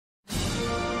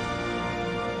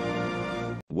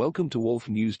Welcome to Wolf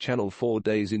News Channel. 4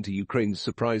 days into Ukraine's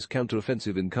surprise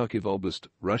counteroffensive in Kharkiv Oblast,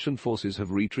 Russian forces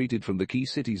have retreated from the key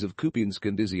cities of Kupiansk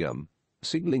and Izium,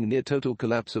 signaling near total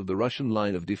collapse of the Russian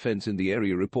line of defense in the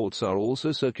area. Reports are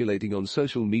also circulating on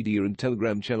social media and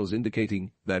Telegram channels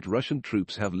indicating that Russian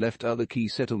troops have left other key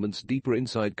settlements deeper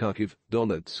inside Kharkiv,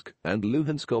 Donetsk, and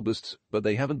Luhansk oblasts, but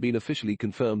they haven't been officially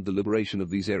confirmed. The liberation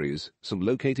of these areas, some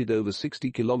located over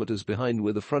 60 kilometers behind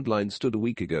where the front line stood a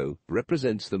week ago,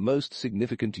 represents the most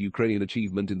significant Ukrainian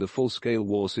achievement in the full-scale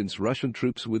war since Russian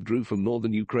troops withdrew from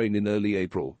northern Ukraine in early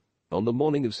April. On the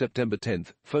morning of September 10,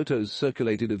 photos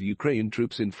circulated of Ukrainian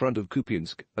troops in front of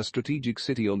Kupiansk, a strategic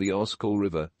city on the Oskol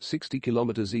River, 60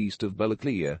 kilometers east of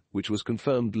Balaklia, which was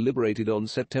confirmed liberated on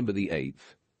September 8.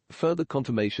 Further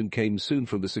confirmation came soon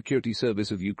from the Security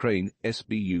Service of Ukraine,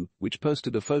 SBU, which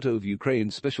posted a photo of Ukrainian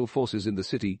special forces in the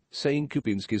city, saying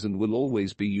Kupiansk is and will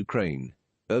always be Ukraine.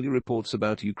 Early reports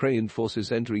about Ukrainian forces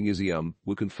entering Izium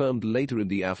were confirmed later in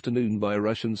the afternoon by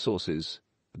Russian sources.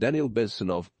 Daniel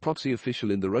Bezsanov, proxy official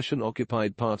in the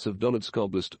Russian-occupied parts of Donetsk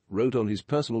Oblast, wrote on his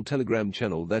personal Telegram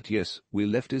channel that yes, we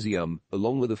left Izium,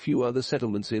 along with a few other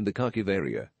settlements in the Kharkiv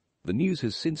area. The news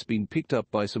has since been picked up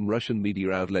by some Russian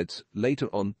media outlets. Later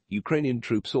on, Ukrainian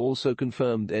troops also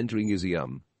confirmed entering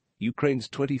Izium. Ukraine's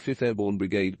 25th Airborne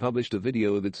Brigade published a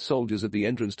video of its soldiers at the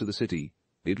entrance to the city.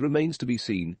 It remains to be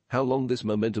seen how long this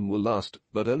momentum will last,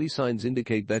 but early signs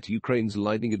indicate that Ukraine's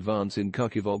lightning advance in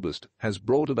Kharkiv Oblast has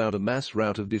brought about a mass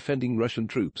rout of defending Russian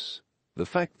troops. The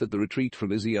fact that the retreat from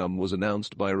Izium was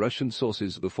announced by Russian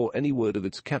sources before any word of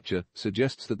its capture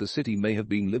suggests that the city may have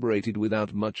been liberated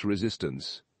without much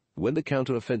resistance. When the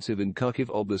counter-offensive in Kharkiv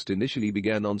Oblast initially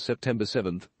began on September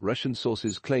 7, Russian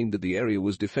sources claimed that the area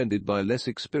was defended by less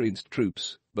experienced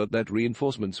troops, but that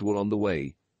reinforcements were on the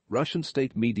way. Russian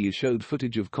state media showed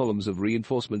footage of columns of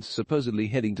reinforcements supposedly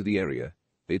heading to the area.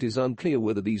 It is unclear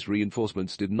whether these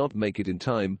reinforcements did not make it in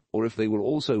time, or if they were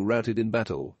also routed in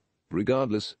battle.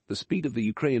 Regardless, the speed of the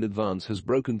Ukrainian advance has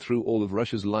broken through all of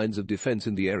Russia's lines of defense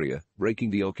in the area, breaking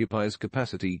the occupiers'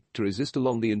 capacity to resist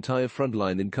along the entire front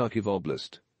line in Kharkiv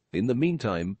Oblast. In the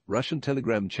meantime, Russian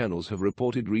Telegram channels have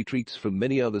reported retreats from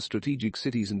many other strategic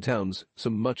cities and towns,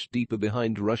 some much deeper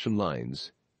behind Russian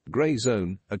lines. Grey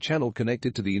Zone, a channel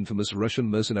connected to the infamous Russian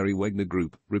mercenary Wagner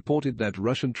Group, reported that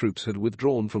Russian troops had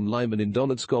withdrawn from Lyman in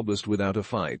Donetsk Oblast without a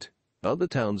fight. Other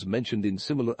towns mentioned in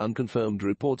similar unconfirmed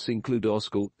reports include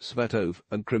Oskol, Svatov,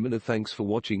 and Kreminna. Thanks for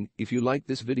watching. If you like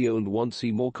this video and want to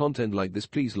see more content like this,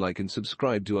 please like and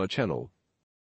subscribe to our channel.